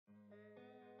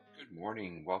Good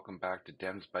morning. Welcome back to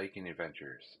Dem's Biking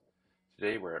Adventures.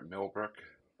 Today we're at Millbrook.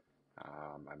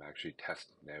 I'm actually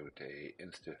testing out a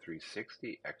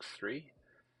Insta360 X3.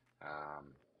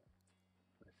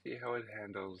 Let's see how it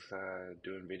handles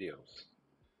doing videos.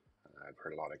 I've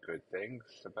heard a lot of good things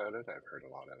about it. I've heard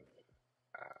a lot of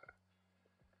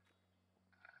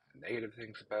negative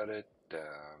things about it.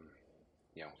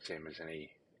 Same as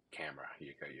any camera.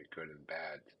 You got your good and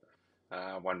bad.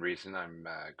 One reason I'm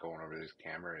going over this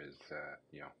camera is,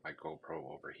 my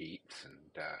GoPro overheats and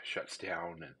shuts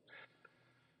down, and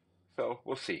so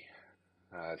we'll see.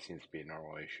 It seems to be a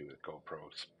normal issue with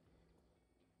GoPros.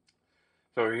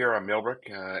 So we're here on Millbrook.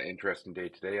 Interesting day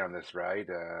today on this ride.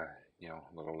 A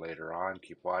little later on,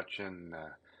 keep watching.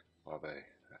 We'll have a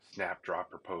snap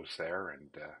dropper post there, and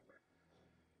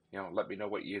let me know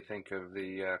what you think of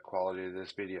the quality of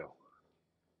this video.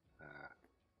 Uh,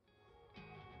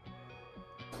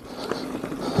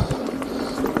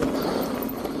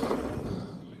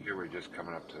 Here we're just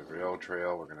coming up to the rail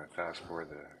trail. We're going to fast forward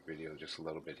the video just a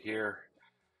little bit here.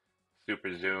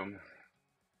 Super zoom.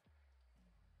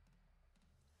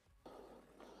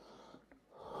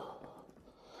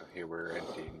 So here we're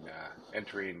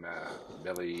entering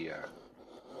Millie,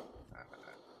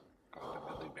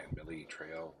 Millie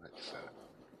Trail. It's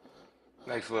a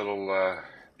nice little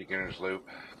beginner's loop.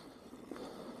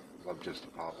 Love just to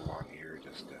pop along here,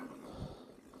 just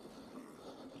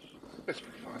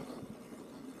for fun.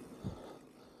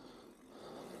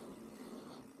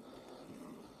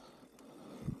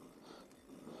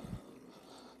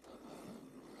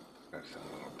 Got some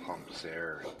little pumps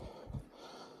there, and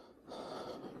a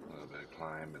little bit of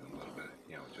climb, and a little bit,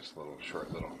 just little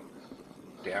short little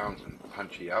downs and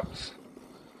punchy ups.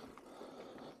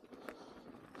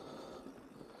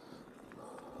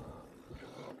 A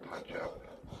little punch up.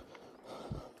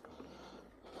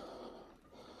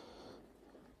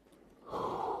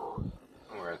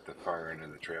 We're at the far end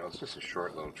of the trail. It's just a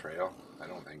short little trail. I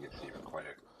don't think it's even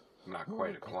not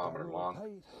quite a kilometer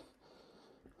long.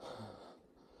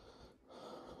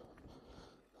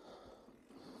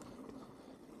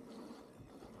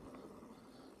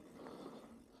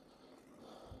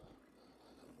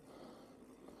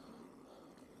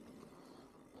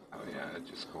 Oh yeah,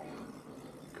 just going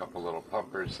a couple little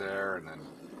pumpers there, and then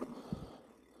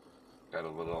got a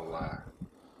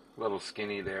little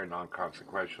skinny there,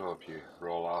 non-consequential if you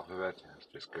roll off of it. It's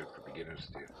just good for beginners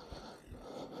to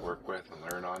work with and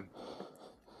learn on.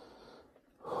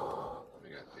 We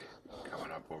got the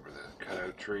coming up over the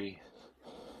cutout tree.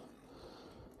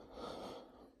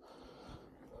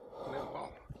 And then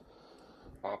we'll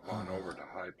hop on over to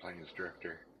High Plains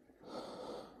Drifter.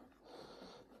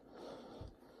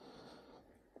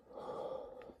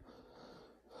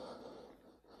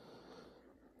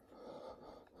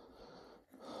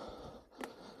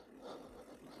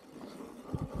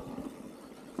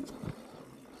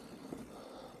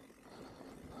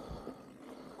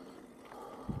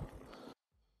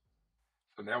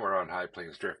 So now we're on High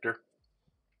Plains Drifter.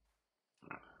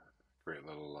 Great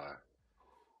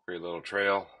little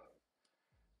trail.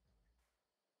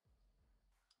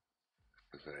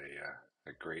 It's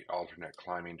a great alternate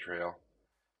climbing trail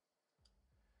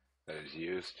that is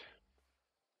used.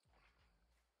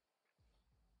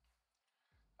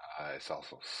 It's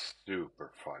also super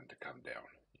fun to come down.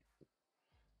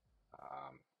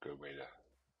 Good way to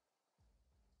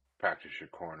practice your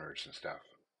corners and stuff.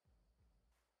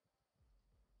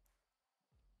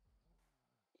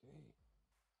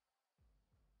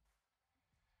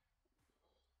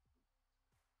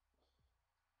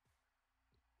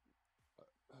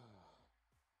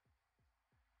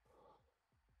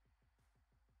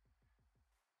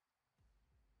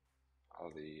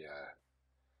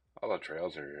 All the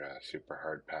trails are super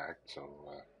hard packed, so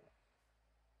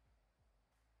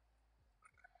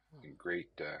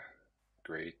great.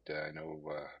 I know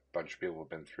a bunch of people have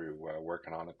been through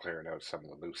working on it, clearing out some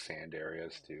of the loose sand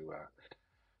areas to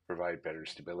provide better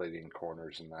stability in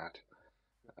corners and that.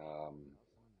 Um,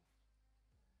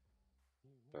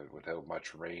 but without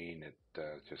much rain, it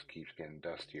just keeps getting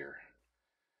dustier.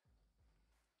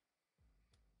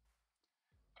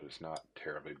 But it's not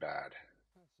terribly bad.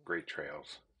 Great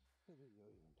trails.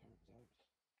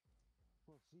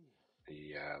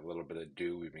 The little bit of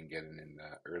dew we've been getting in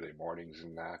the early mornings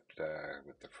and that,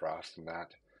 with the frost and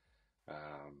that,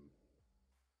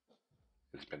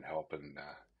 has been helping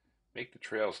make the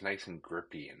trails nice and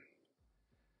grippy, and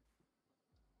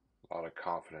a lot of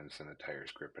confidence in the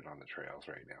tires gripping on the trails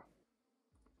right now.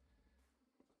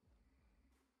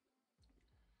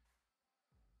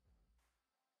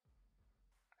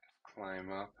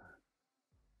 Climb up.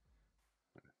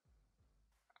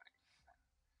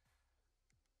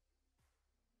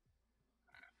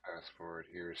 Fast forward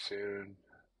here soon.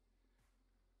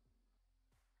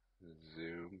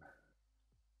 Zoom.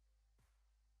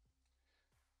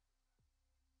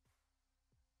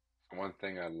 One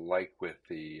thing I like with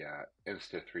the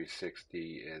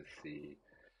Insta360 is the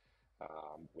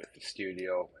with the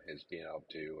studio is being able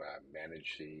to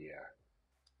manage the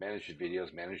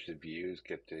videos, manage the views,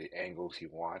 get the angles you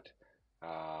want.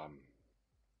 Um,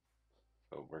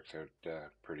 so it works out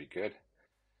pretty good.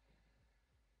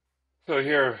 So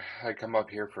here I come up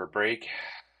here for a break.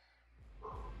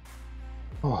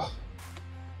 Oh.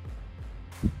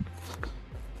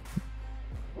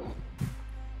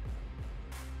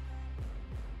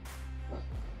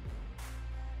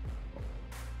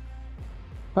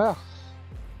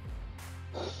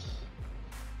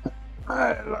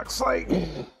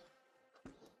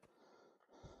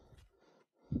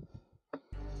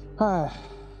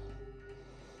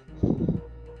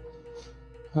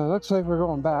 Well, it looks like we're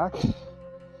going back.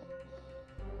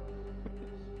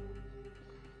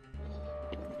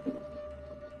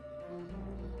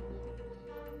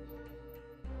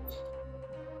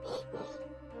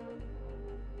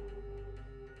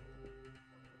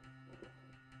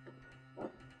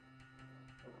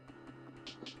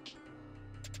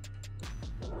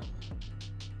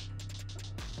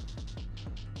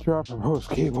 Dropper post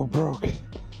cable broke.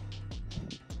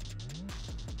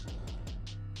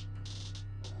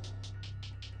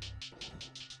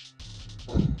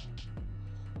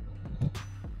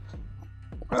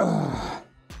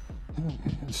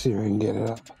 Let's see if I can get it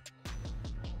up.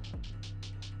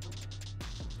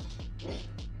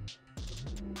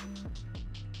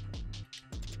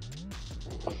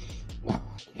 No,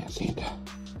 I can't seem to.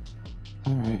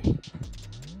 All right.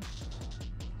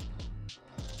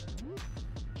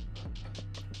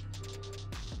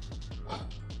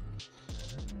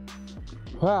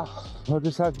 Well, we'll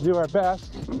just have to do our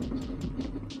best.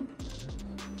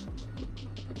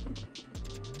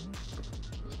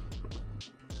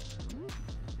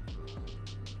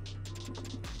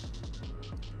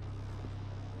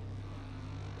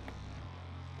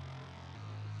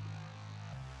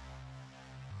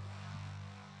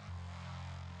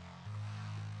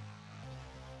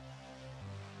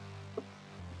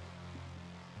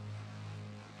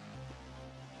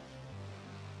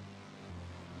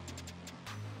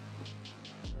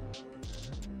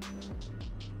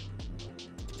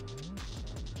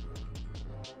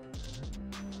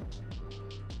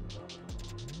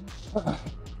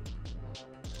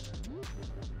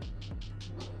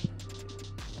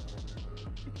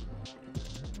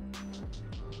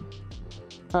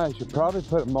 I should probably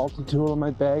put a multi-tool in my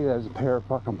bag that has a pair of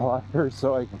fucking pliers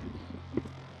so I can.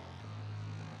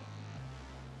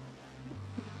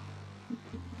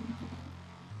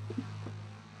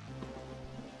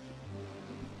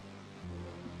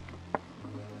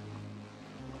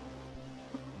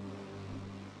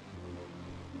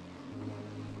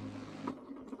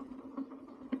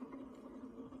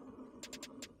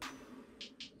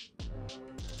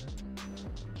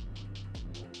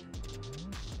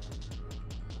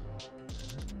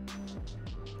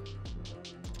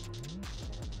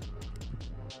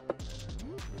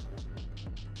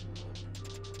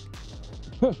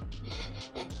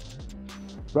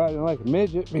 Riding like a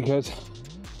midget because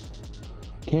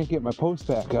I can't get my post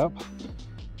back up.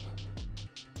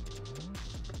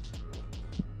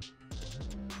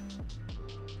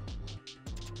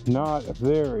 Not a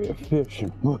very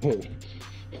efficient way.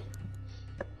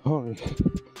 Holy.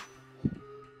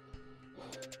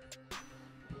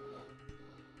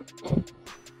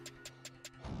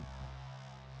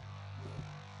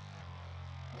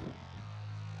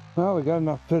 Well, we got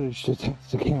enough footage to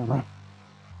test the camera.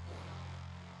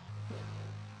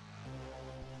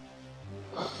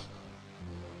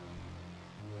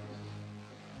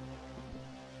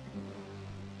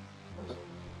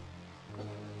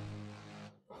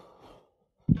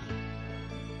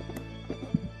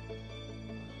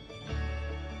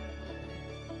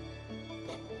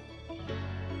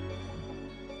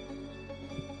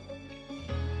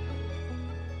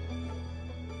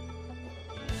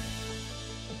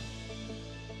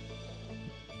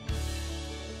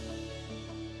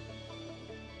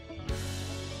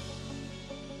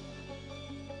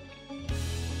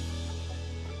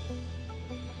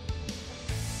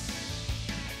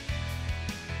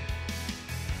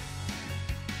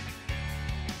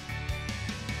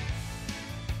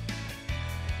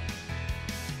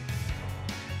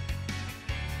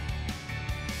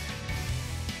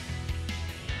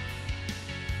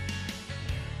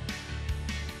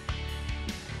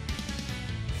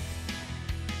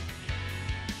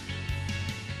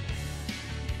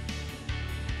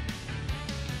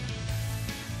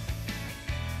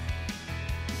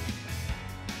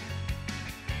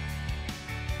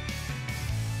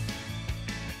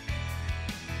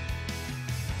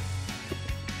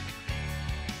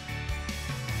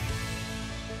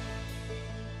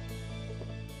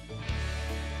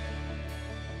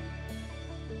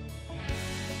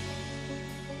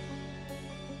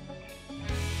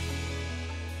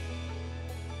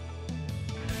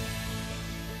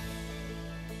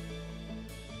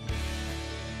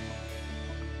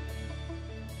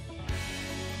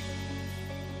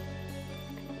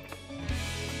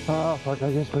 Oh fuck,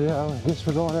 I guess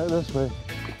we're going out this way.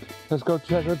 Let's go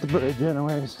check out the bridge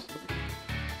anyways.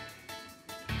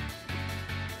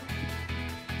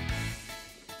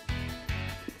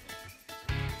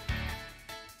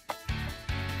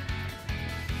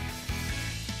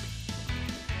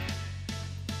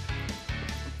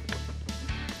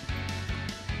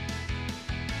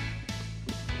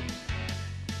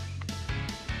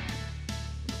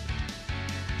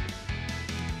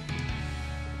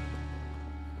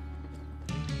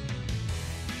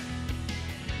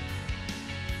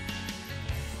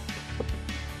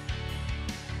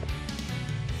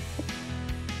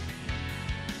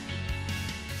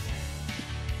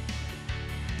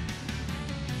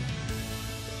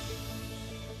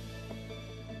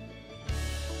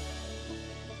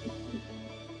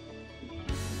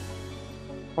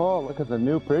 Oh, look at the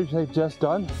new bridge they've just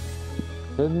done.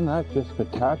 Isn't that just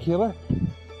spectacular?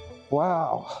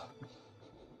 Wow.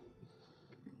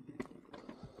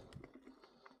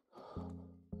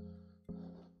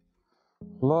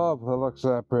 Love the looks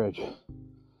of that bridge.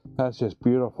 That's just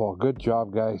beautiful. Good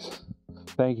job, guys.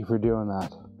 Thank you for doing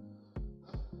that.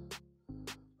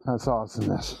 That's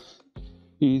awesomeness.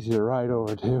 Easy to ride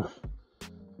over too.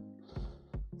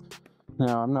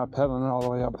 Now, I'm not pedaling all the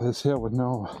way up this hill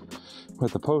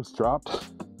with the post dropped.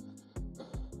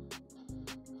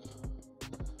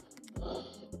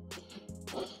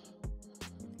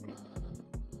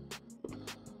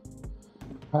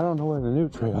 I don't know where the new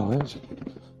trail is.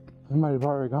 I might have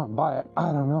already gone by it.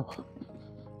 I don't know.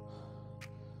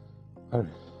 But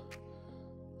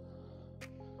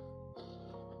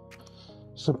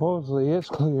supposedly it's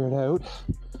cleared out,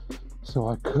 so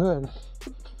I could,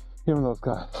 even though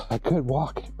I could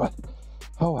walk it, but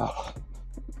oh well.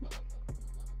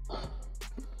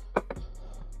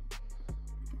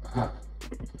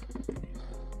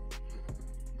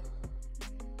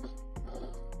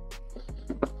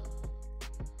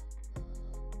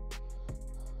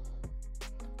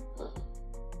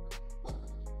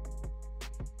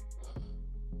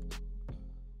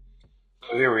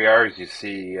 So here we are, as you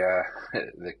see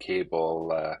the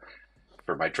cable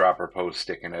for my dropper post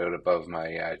sticking out above my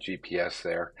GPS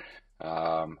there.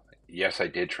 Yes, I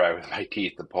did try with my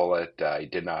teeth to pull it. I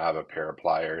did not have a pair of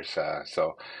pliers.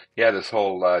 So yeah, this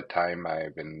whole time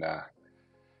I've been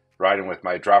riding with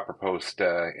my dropper post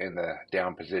in the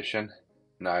down position.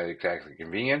 Not exactly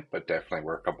convenient, but definitely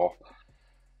workable.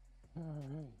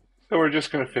 So we're just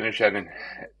going to finish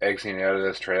exiting out of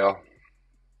this trail.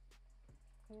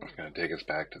 It's going to take us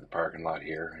back to the parking lot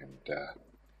here, and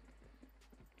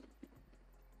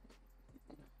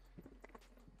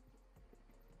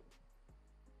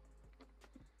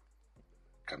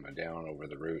coming down over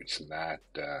the roots and that.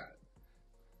 And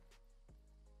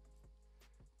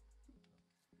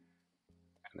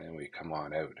then we come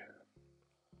on out.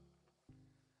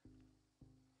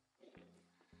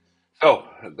 So,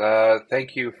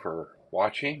 thank you for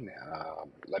watching.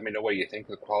 Let me know what you think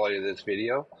of the quality of this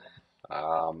video.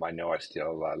 I know I'm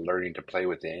still learning to play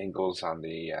with the angles on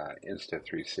the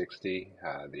Insta360,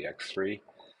 the X3.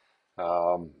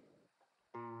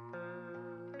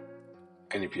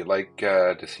 And if you'd like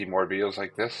to see more videos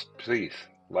like this, please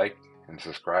like and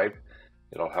subscribe.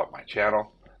 It'll help my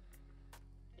channel.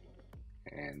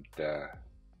 And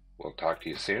we'll talk to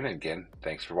you soon. And again,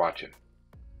 thanks for watching.